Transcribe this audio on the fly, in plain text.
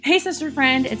Hey, sister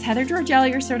friend, it's Heather Georgelli,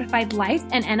 your certified life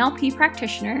and NLP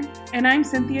practitioner. And I'm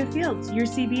Cynthia Fields, your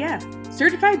CBF,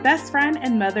 certified best friend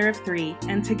and mother of 3.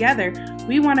 And together,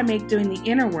 we want to make doing the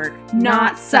inner work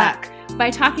not suck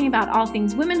by talking about all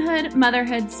things womanhood,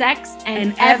 motherhood, sex,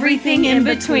 and everything in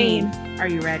between. Are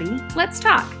you ready? Let's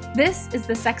talk. This is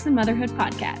the Sex and Motherhood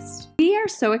Podcast. We are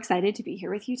so excited to be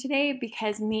here with you today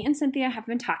because me and Cynthia have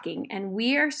been talking, and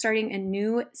we are starting a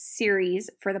new series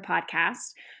for the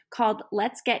podcast called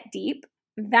Let's Get Deep.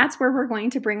 That's where we're going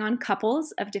to bring on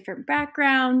couples of different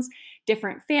backgrounds,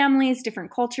 different families, different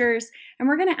cultures, and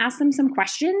we're going to ask them some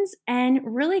questions and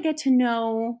really get to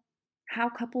know how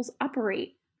couples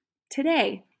operate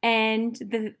today and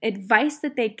the advice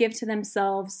that they give to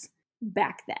themselves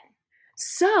back then.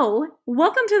 So,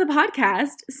 welcome to the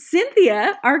podcast,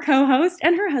 Cynthia, our co-host,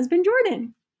 and her husband,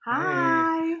 Jordan.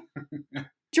 Hi.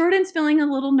 Jordan's feeling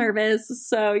a little nervous,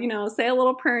 so, say a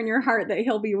little prayer in your heart that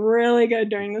he'll be really good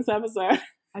during this episode.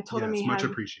 I told him much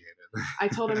appreciated. I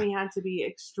told him he had to be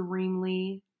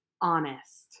extremely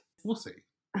honest. We'll see.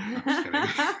 No, just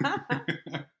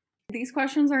kidding. These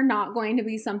questions are not going to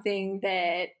be something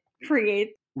that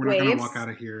create We're not going to walk out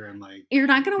of here and You're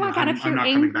not going to walk out of here I'm not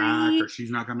angry. coming back, or she's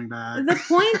not coming back. The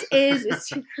point is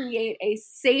to create a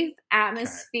safe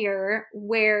atmosphere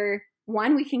where,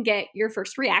 1, we can get your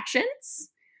first reactions.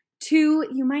 2,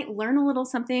 you might learn a little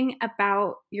something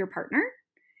about your partner.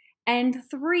 And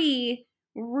 3,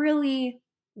 really,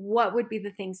 what would be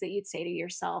the things that you'd say to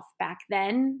yourself back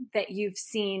then that you've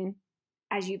seen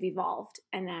as you've evolved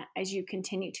and that as you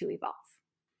continue to evolve?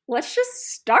 Let's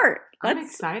just start. I'm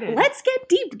excited. Let's get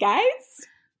deep, guys.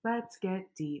 Let's get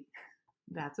deep.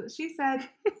 That's what she said.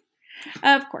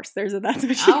 Of course, that's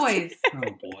what she always. said.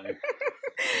 Oh, boy.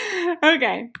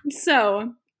 Okay,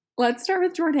 so let's start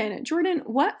with Jordan. Jordan,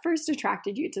 what first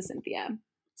attracted you to Cynthia?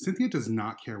 Cynthia does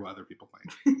not care what other people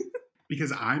think.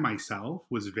 Because I myself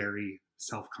was very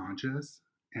self-conscious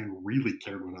and really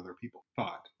cared what other people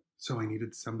thought. So I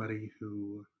needed somebody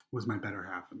who was my better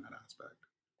half in that aspect.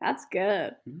 That's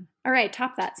good. All right,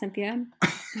 top that, Cynthia.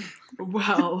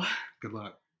 Well, good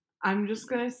luck. I'm just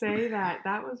going to say that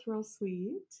was real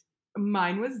sweet.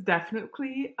 Mine was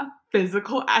definitely a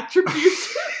physical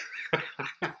attribution.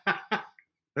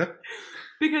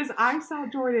 Because I saw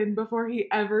Jordan before he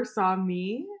ever saw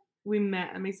me. We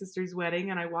met at my sister's wedding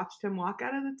and I watched him walk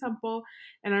out of the temple.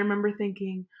 And I remember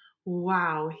thinking,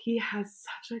 wow, he has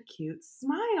such a cute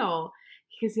smile.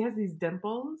 Because he has these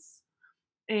dimples.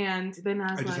 And then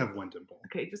I just have one dimple.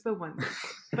 Okay, just the one dimple.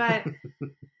 But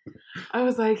I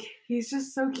was like, he's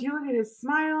just so cute. Look at his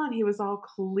smile. And he was all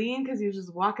clean because he was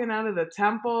just walking out of the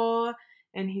temple.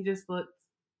 And he just looked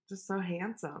just so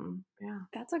handsome. Yeah.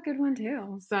 That's a good one,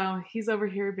 too. So he's over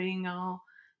here being all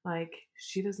like,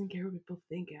 she doesn't care what people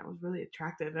think. And it was really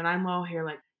attractive. And I'm all here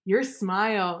like, your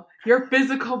smile, your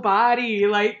physical body.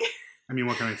 Like, I mean,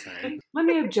 what can I say? Let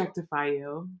me objectify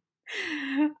you.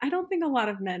 I don't think a lot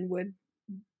of men would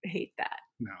hate that.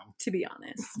 No. To be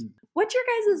honest. What's your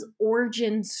guys'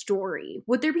 origin story?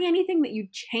 Would there be anything that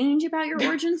you'd change about your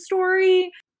origin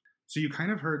story? So you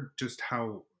kind of heard just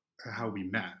how we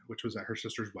met, which was at her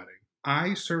sister's wedding.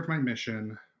 I served my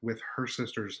mission with her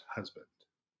sister's husband.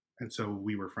 And so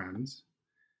we were friends.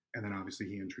 And then obviously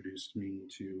he introduced me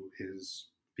to his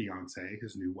fiance,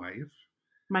 his new wife.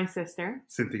 My sister.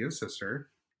 Cynthia's sister.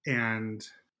 And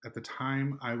at the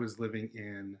time I was living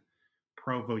in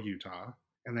Provo, Utah.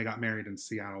 And they got married in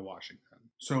Seattle, Washington.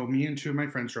 So me and 2 of my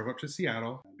friends drove up to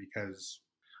Seattle because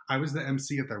I was the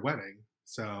MC at their wedding.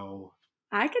 So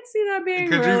I could see that being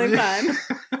really fun.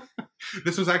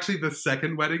 This was actually the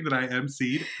second wedding that I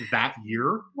MC'd that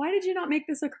year. Why did you not make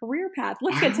this a career path?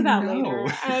 Let's get to that later.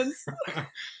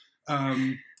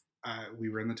 We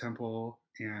were in the temple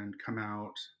and come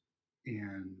out,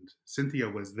 and Cynthia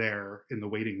was there in the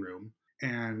waiting room.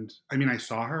 And I mean, I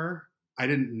saw her. I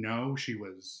didn't know she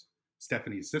was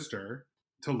Stephanie's sister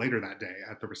till later that day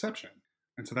at the reception.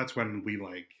 And so that's when we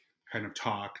kind of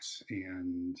talked.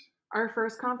 And our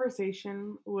first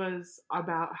conversation was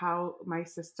about how my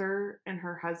sister and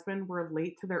her husband were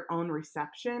late to their own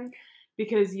reception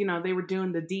because, they were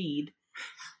doing the deed.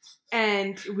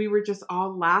 And we were just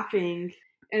all laughing.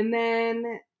 And then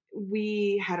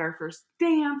we had our first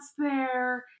dance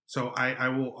there. So I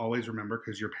will always remember,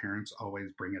 because your parents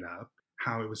always bring it up,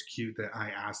 how it was cute that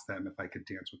I asked them if I could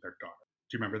dance with their daughter.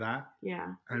 Do you remember that? Yeah.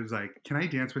 I was like, can I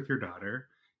dance with your daughter?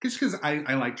 Just because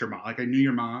I liked your mom. I knew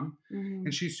your mom,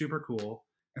 and she's super cool.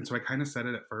 And so I kind of said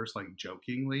it at first,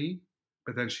 jokingly.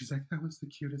 But then she's like, that was the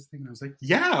cutest thing. And I was like,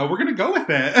 yeah, we're going to go with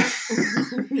it.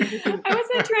 I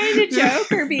wasn't trying to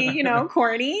joke or be,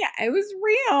 corny. I was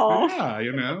real.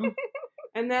 Yeah,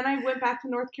 And then I went back to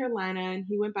North Carolina and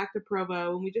he went back to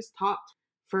Provo and we just talked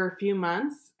for a few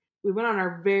months. We went on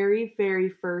our very, very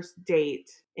first date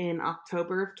in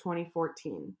October of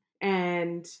 2014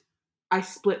 and I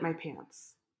split my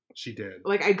pants. She did.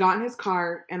 Like I got in his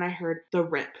car and I heard the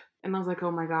rip and I was like,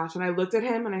 oh my gosh. And I looked at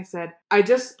him and I said, I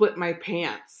just split my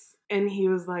pants. And he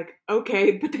was like,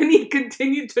 okay. But then he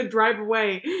continued to drive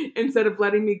away instead of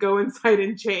letting me go inside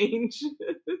and change.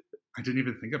 I didn't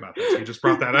even think about this. You just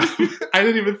brought that up. I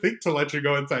didn't even think to let you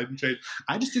go inside and change.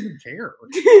 I just didn't care.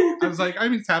 I was like, I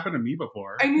mean, it's happened to me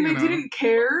before. I mean, I didn't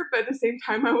care, but at the same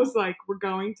time, I was like, we're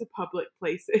going to public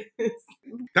places.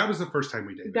 That was the first time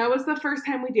we dated. That was the first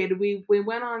time we dated. We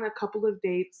went on a couple of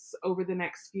dates over the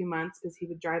next few months because he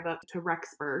would drive up to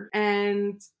Rexburg.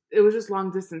 And it was just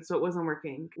long distance, so it wasn't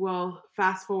working. Well,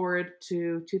 fast forward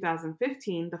to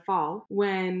 2015, the fall,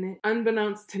 when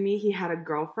unbeknownst to me, he had a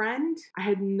girlfriend. I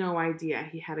had no idea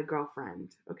he had a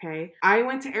girlfriend, okay? I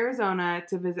went to Arizona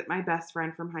to visit my best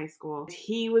friend from high school.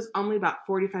 He was only about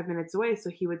 45 minutes away, so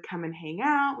he would come and hang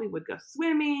out. We would go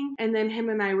swimming, and then him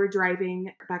and I were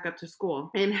driving back up to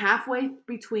school. And halfway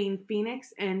between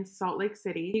Phoenix and Salt Lake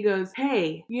City, he goes,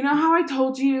 hey, you know how I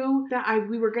told you that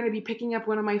we were going to be picking up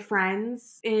one of my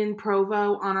friends in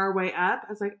Provo on our way up? I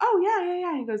was like, oh,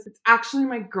 yeah. He goes, it's actually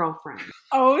my girlfriend.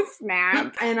 Oh,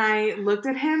 snap. And I looked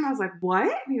at him. I was like, what?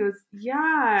 And he goes,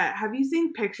 yeah. Have you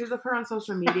seen pictures of her on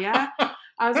social media?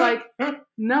 I was like,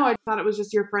 no, I thought it was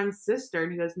just your friend's sister.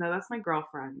 And he goes, no, that's my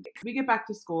girlfriend. We get back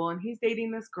to school and he's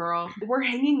dating this girl. We're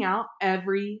hanging out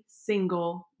every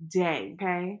single day.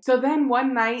 Okay. So then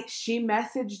one night she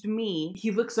messaged me. He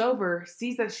looks over,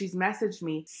 sees that she's messaged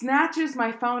me, snatches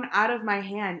my phone out of my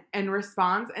hand and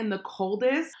responds in the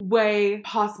coldest way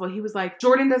possible. He was like,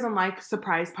 Jordan doesn't like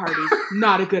surprise parties.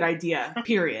 Not a good idea.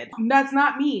 Period. That's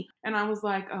not me. And I was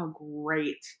like, oh,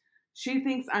 great. She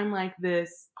thinks I'm like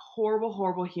this horrible,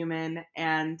 horrible human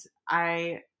and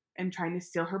I am trying to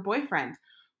steal her boyfriend,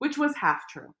 which was half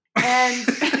true. And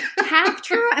half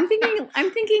true? I'm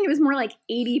thinking it was more like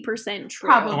 80% true.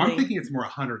 Probably. Oh, I'm thinking it's more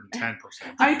 110%.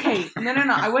 Okay. No.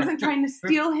 I wasn't trying to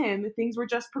steal him. Things were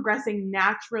just progressing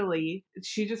naturally.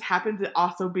 She just happened to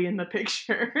also be in the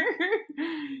picture.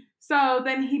 So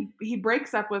then he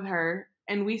breaks up with her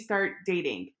and we start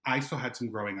dating. I still had some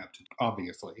growing up to do,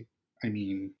 obviously. I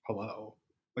mean, hello.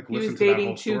 Like, he listen was to that dating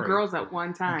whole two story. girls at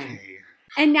one time. Okay.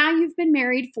 And now you've been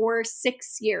married for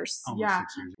 6 years. Almost Yeah.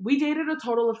 6 years. We dated a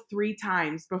total of 3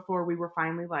 times before we were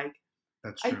finally like,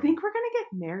 That's true. I think we're going to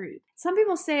get married. Some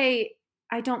people say,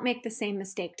 I don't make the same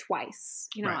mistake twice.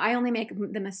 You know, Right. I only make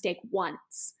the mistake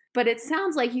once. But it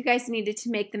sounds like you guys needed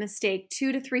to make the mistake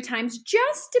 2 to 3 times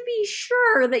just to be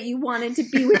sure that you wanted to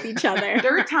be with each other.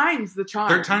 Third time's the charm.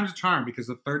 Third time's a charm, because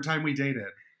the third time we dated,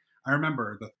 I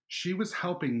remember she was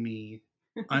helping me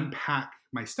unpack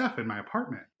my stuff in my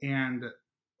apartment. And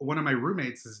one of my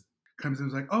roommates comes in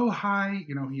and is like, oh, hi.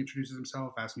 You know, he introduces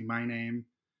himself, asks me my name.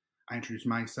 I introduce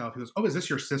myself. He goes, oh, is this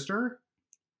your sister?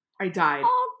 I died.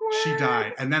 Awkward. She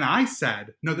died. And then I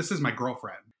said, no, this is my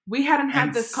girlfriend. We hadn't had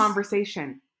And this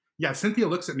conversation. Yeah, Cynthia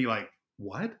looks at me like,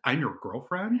 what? I'm your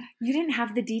girlfriend? You didn't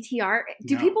have the DTR?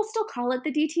 Do No. people still call it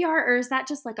the DTR, or is that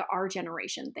just like our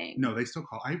generation thing? No, they still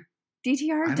call. I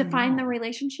DTR, don't define the know.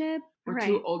 relationship? We're Right.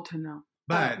 too old to know.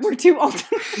 But We're too old.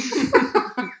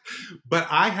 but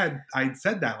I'd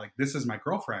said that, like, this is my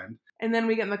girlfriend. And then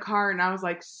we get in the car and I was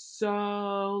like,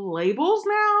 so labels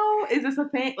now? Is this a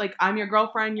thing? Like, I'm your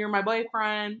girlfriend, you're my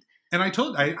boyfriend. And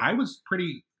I was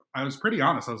pretty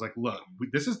honest. I was like, look,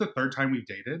 this is the third time we've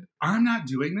dated. I'm not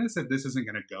doing this if this isn't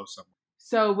going to go somewhere.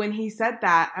 So when he said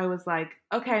that, I was like,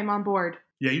 okay, I'm on board.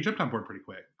 Yeah, you jumped on board pretty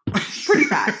quick. Pretty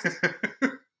fast.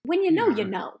 When you know, Yeah. you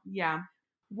know. Yeah.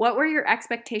 What were your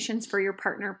expectations for your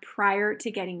partner prior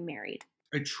to getting married?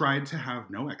 I tried to have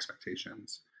no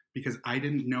expectations because I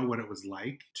didn't know what it was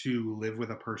like to live with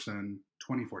a person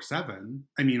 24/7.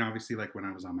 I mean, obviously, like, when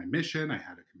I was on my mission, I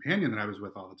had a companion that I was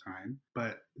with all the time,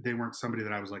 but they weren't somebody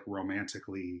that I was, like,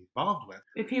 romantically involved with.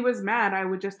 If he was mad, I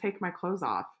would just take my clothes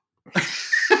off.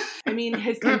 I mean,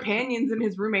 his companions and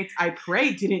his roommates, I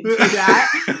pray, didn't do that.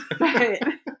 But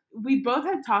we both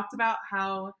had talked about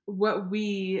what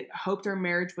we hoped our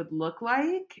marriage would look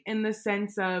like, in the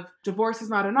sense of divorce is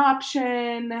not an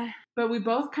option. But we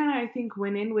both kind of, I think,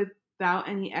 went in without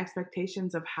any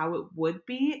expectations of how it would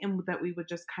be, and that we would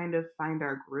just kind of find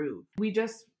our groove. We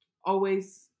just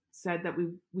always said that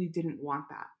we didn't want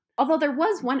that. Although there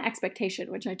was one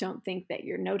expectation, which I don't think that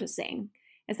you're noticing,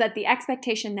 is that the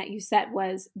expectation that you set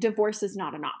was divorce is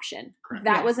not an option. Correct.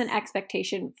 That Yes. was an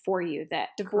expectation for you, that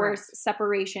divorce, Correct.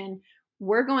 separation,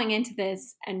 we're going into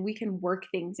this and we can work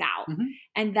things out. Mhm.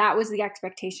 And that was the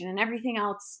expectation. And everything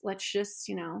else, let's just,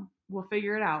 we'll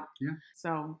figure it out. Yeah.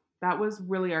 So that was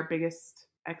really our biggest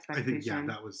expectation. I think,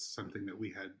 that was something that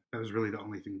that was really the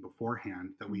only thing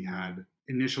beforehand that we had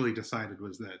initially decided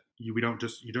was that you don't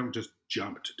just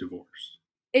jump to divorce.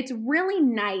 It's really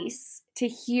nice to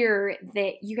hear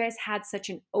that you guys had such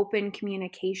an open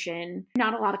communication.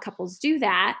 Not a lot of couples do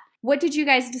that. What did you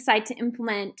guys decide to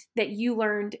implement that you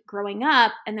learned growing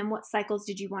up? And then what cycles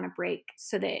did you want to break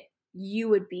so that you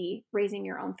would be raising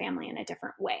your own family in a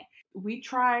different way? We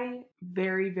try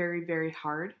very, very, very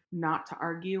hard not to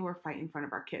argue or fight in front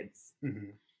of our kids.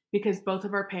 Because both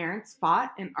of our parents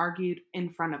fought and argued in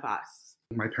front of us.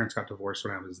 My parents got divorced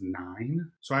when I was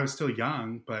 9. So I was still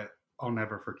young, but I'll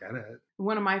never forget it.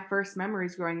 One of my first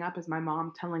memories growing up is my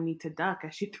mom telling me to duck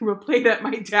as she threw a plate at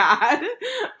my dad.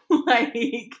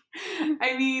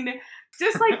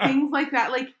 Just like things like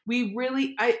that. Like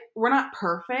we're not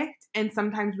perfect. And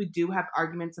sometimes we do have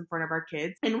arguments in front of our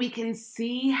kids and we can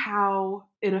see how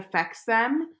it affects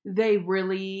them.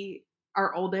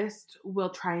 Our oldest will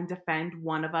try and defend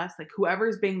one of us. Like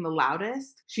whoever's being the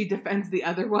loudest, she defends the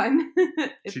other one.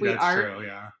 If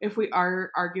we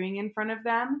are arguing in front of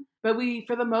them. But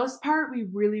for the most part, we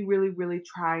really, really, really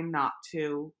try not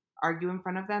to argue in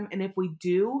front of them. And if we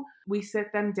do, we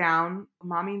sit them down.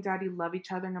 Mommy and daddy love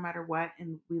each other no matter what.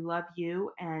 And we love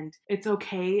you. And it's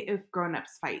okay if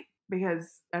grown-ups fight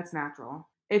because that's natural.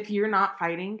 If you're not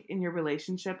fighting in your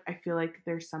relationship, I feel like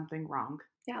there's something wrong.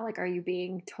 Yeah, like, are you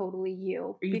being totally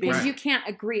you? You can't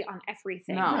agree on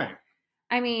everything. No. Right.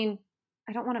 I mean,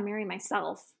 I don't want to marry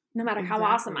myself, no matter how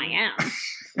awesome I am.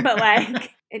 But,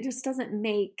 it just doesn't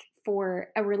make for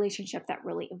a relationship that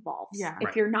really evolves. Yeah.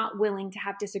 If you're not willing to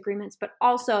have disagreements, but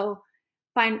also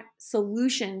find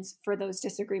solutions for those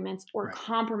disagreements or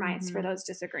compromise for those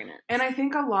disagreements. And I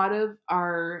think a lot of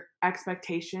our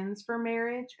expectations for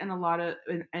marriage and a lot of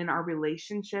in our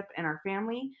relationship and our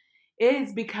family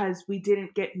is because we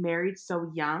didn't get married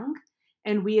so young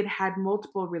and we had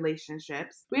multiple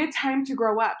relationships. We had time to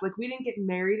grow up. Like we didn't get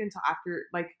married until after,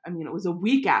 it was a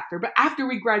week after, but after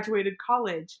we graduated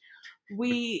college,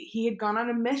 he had gone on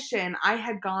a mission. I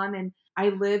had gone and I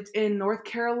lived in North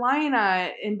Carolina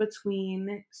in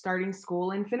between starting school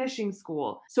and finishing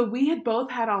school. So we had both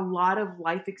had a lot of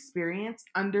life experience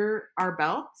under our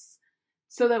belts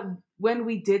so that when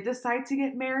we did decide to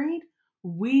get married,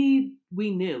 we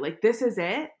knew, like, this is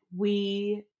it.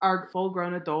 We are full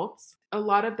grown adults. A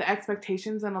lot of the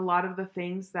expectations and a lot of the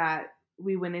things that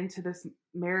we went into this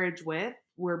marriage with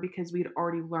were because we'd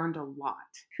already learned a lot.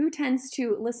 Who tends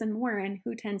to listen more and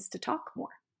who tends to talk more?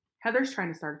 Heather's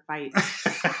trying to start a fight.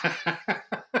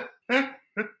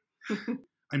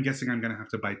 I'm guessing I'm going to have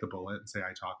to bite the bullet and say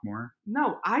I talk more.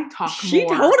 No, I talk more. She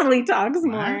totally talks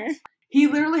more. He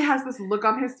literally has this look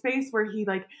on his face where he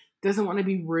doesn't want to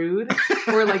be rude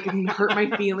or hurt my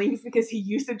feelings because he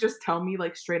used to just tell me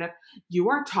straight up, you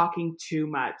are talking too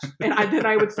much. And then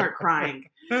I would start crying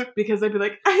because I'd be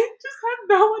like, I just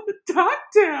have no one to talk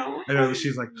to. I know,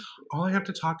 she's like, all I have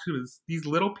to talk to is these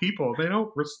little people. They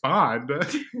don't respond.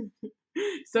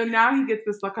 So now he gets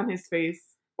this look on his face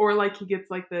or he gets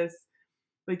this,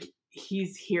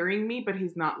 he's hearing me, but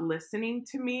he's not listening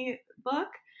to me look.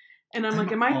 And I'm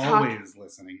like, am I talking? Always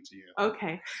listening to you.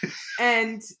 Okay.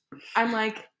 And I'm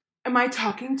like, am I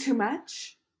talking too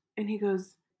much? And he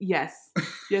goes, yes,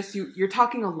 you're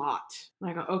talking a lot. And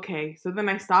I go, okay. So then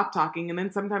I stop talking. And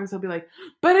then sometimes he'll be like,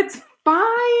 but it's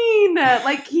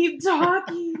fine. Keep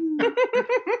talking.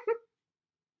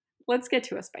 Let's get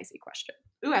to a spicy question.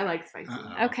 Ooh, I like spicy.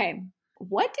 Uh-oh. Okay.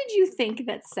 What did you think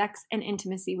that sex and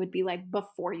intimacy would be like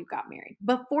before you got married?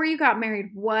 Before you got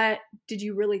married, what did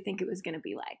you really think it was going to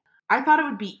be like? I thought it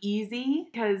would be easy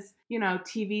because,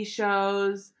 TV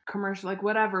shows, commercial,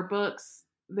 whatever, books,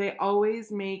 they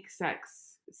always make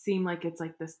sex seem like it's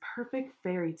this perfect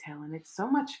fairy tale and it's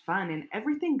so much fun and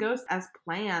everything goes as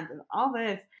planned and all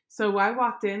this. So I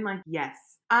walked in yes,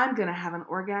 I'm going to have an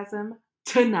orgasm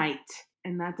tonight.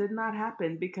 And that did not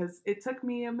happen because it took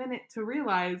me a minute to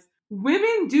realize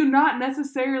women do not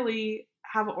necessarily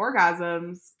have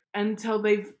orgasms until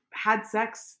they've had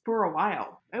sex for a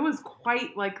while. It was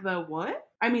quite the what?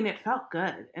 I mean, it felt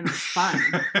good and it was fun.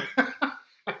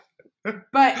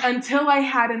 But until I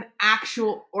had an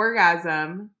actual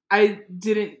orgasm, I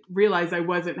didn't realize I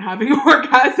wasn't having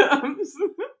orgasms.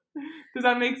 Does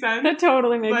that make sense? That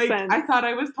totally makes sense. I thought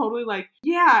I was totally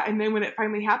yeah. And then when it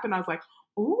finally happened, I was like,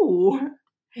 ooh,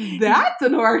 that's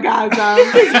an orgasm.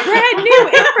 This is brand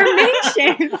new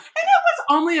information. And it was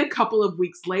only a couple of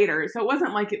weeks later. So it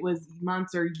wasn't like it was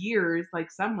months or years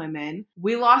like some women.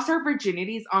 We lost our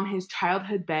virginities on his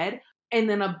childhood bed. And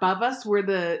then above us were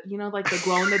the, the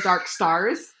glow in the dark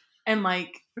stars. And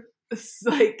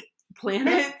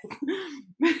planets.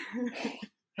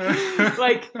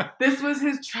 Like, this was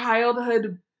his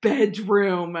childhood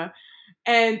bedroom.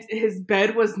 And his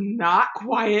bed was not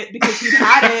quiet because he'd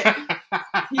had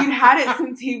it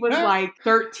since he was like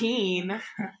 13.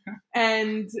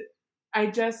 And I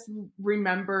just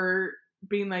remember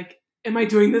being like, am I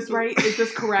doing this right? Is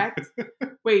this correct?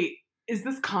 Wait, is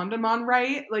this condom on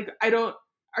right? Like,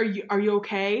 are you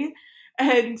okay?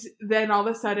 And then all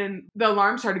of a sudden the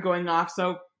alarm started going off.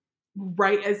 So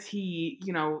right as he,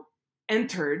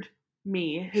 entered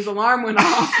me, his alarm went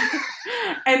off.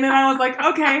 And then I was like,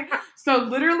 okay. So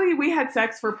literally we had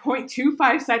sex for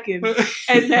 0.25 seconds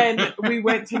and then we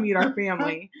went to meet our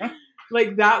family.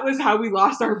 Like, that was how we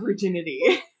lost our virginity.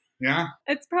 Yeah.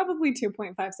 It's probably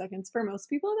 2.5 seconds for most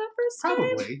people that first time.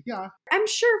 Probably, yeah. I'm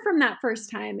sure from that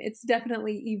first time, it's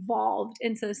definitely evolved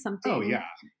into something. Oh, yeah.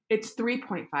 It's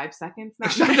 3.5 seconds. No,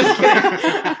 just kidding.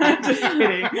 Just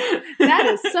kidding. That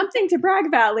is something to brag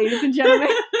about, ladies and gentlemen.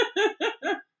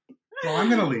 Well,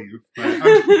 I'm going to leave.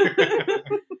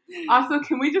 Also,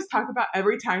 can we just talk about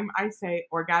every time I say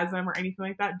orgasm or anything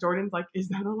like that, Jordan's like, is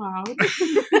that allowed?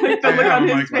 Like, the look on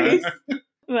his face.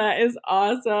 That is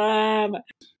awesome.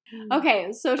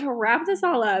 Okay, so to wrap this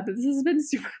all up, this has been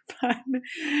super fun.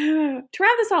 To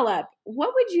wrap this all up,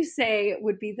 what would you say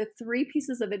would be the 3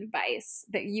 pieces of advice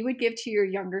that you would give to your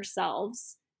younger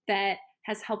selves that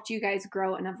has helped you guys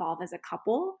grow and evolve as a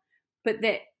couple, but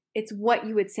that it's what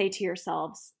you would say to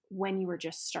yourselves when you were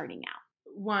just starting out?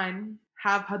 1,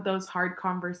 have those hard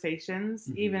conversations,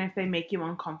 even if they make you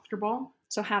uncomfortable.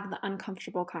 So have the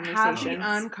uncomfortable conversations. Have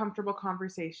the uncomfortable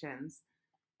conversations.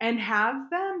 And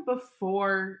have them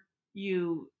before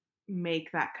you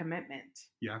make that commitment.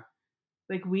 Yeah.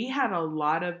 Like, we had a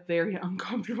lot of very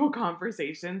uncomfortable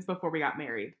conversations before we got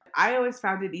married. I always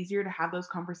found it easier to have those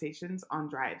conversations on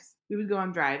drives. We would go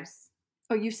on drives.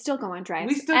 Oh, you still go on drives?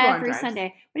 We still go on every drives.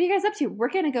 Sunday. What are you guys up to? We're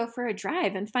going to go for a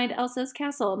drive and find Elsa's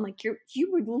castle. I'm like,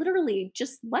 you would literally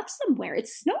just left somewhere.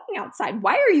 It's snowing outside.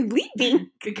 Why are you leaving?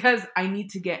 Because I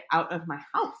need to get out of my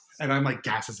house. And I'm like,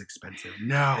 gas is expensive.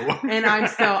 No. And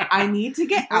I need to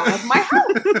get out of my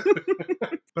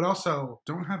house. But also,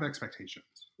 don't have expectations.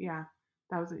 Yeah,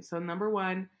 that was it. So number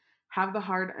 1, have the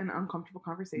hard and uncomfortable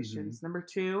conversations. Number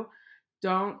 2,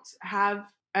 don't have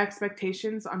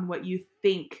expectations on what you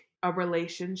think a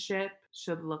relationship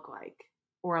should look like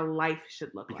or a life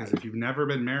should look like. Because if you've never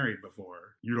been married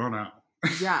before, you don't know.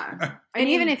 Yeah. And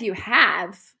even if you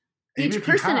have, each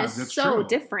person is so true.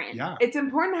 different. Yeah. It's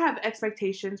important to have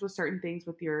expectations with certain things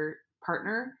with your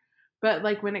partner, but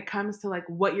like when it comes to like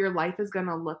what your life is going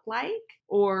to look like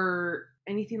or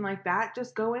anything like that,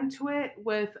 just go into it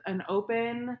with an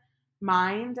open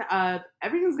mind of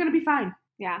everything's going to be fine.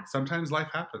 Yeah. Sometimes life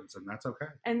happens and that's okay.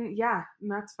 And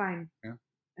that's fine. Yeah.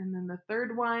 And then the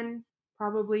third one,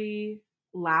 probably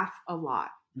laugh a lot.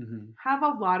 Have a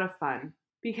lot of fun,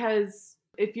 because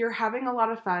if you're having a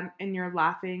lot of fun and you're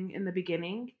laughing in the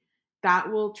beginning,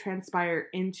 that will transpire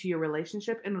into your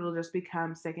relationship and it'll just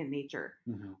become second nature.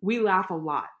 We laugh a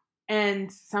lot.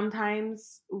 And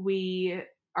sometimes we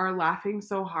are laughing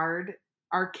so hard,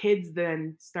 our kids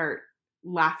then start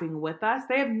laughing with us.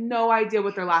 They have no idea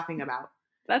what they're laughing about.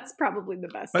 That's probably the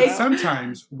best. But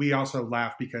sometimes we also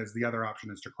laugh because the other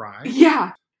option is to cry.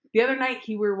 Yeah. The other night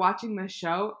we were watching this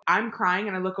show. I'm crying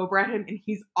and I look over at him and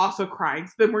he's also crying.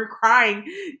 So then we're crying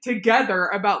together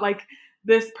about like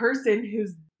this person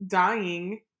who's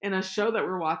dying in a show that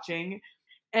we're watching.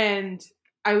 And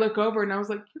I look over and I was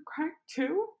like, you're crying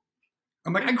too?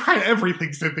 I'm like, I cry at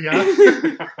everything,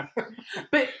 Cynthia.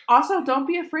 But also don't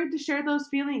be afraid to share those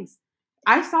feelings.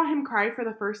 I saw him cry for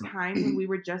the first time when we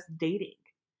were just dating.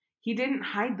 He didn't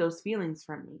hide those feelings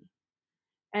from me.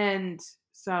 And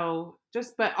so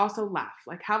but also laugh,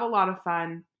 like have a lot of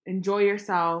fun, enjoy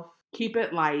yourself, keep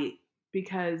it light,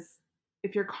 because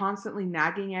if you're constantly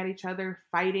nagging at each other,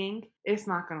 fighting, it's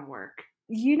not going to work.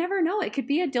 You never know. It could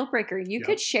be a deal breaker. You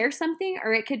could share something,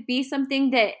 or it could be something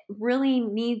that really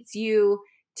needs you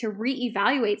to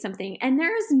reevaluate something. And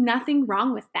there is nothing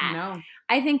wrong with that. No.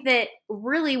 I think that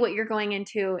really what you're going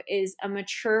into is a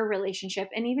mature relationship.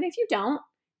 And even if you don't,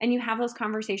 and you have those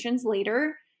conversations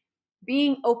later,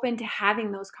 being open to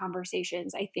having those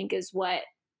conversations, I think, is what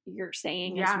you're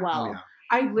saying as well. Oh, yeah.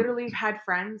 I literally have had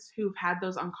friends who've had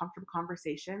those uncomfortable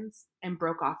conversations and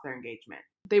broke off their engagement.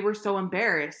 They were so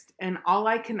embarrassed. And all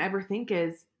I can ever think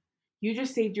is, you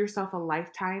just saved yourself a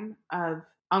lifetime of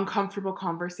uncomfortable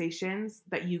conversations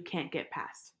that you can't get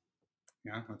past.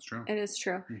 Yeah, that's true. It is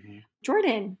true.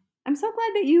 Jordan, I'm so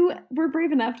glad that you were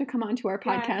brave enough to come onto our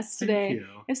podcast today. Thank you.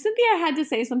 If Cynthia had to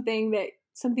say something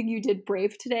you did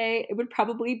brave today, it would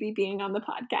probably be being on the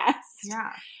podcast.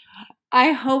 Yeah.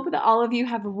 I hope that all of you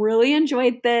have really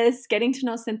enjoyed this, getting to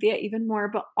know Cynthia even more,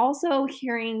 but also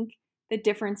hearing the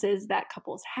differences that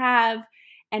couples have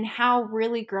and how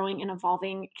really growing and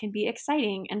evolving can be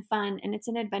exciting and fun, and it's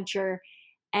an adventure,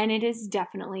 and it is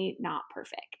definitely not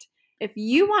perfect. If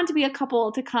you want to be a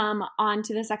couple to come on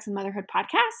to the Sex and Motherhood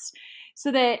podcast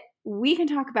so that we can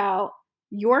talk about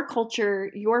your culture,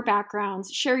 your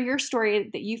backgrounds, share your story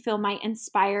that you feel might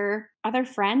inspire other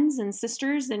friends and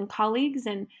sisters and colleagues,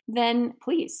 and then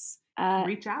please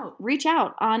reach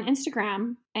out on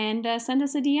Instagram and send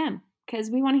us a DM because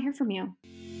we want to hear from you.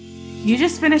 You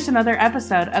just finished another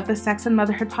episode of the Sex and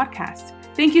Motherhood podcast.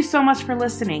 Thank you so much for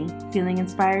listening. Feeling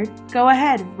inspired? Go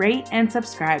ahead, rate and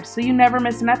subscribe so you never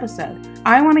miss an episode.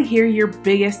 I want to hear your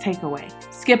biggest takeaway.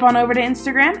 Skip on over to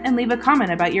Instagram and leave a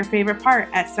comment about your favorite part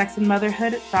at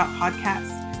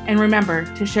sexandmotherhood.podcast. And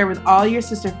remember to share with all your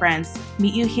sister friends.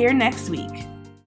 Meet you here next week.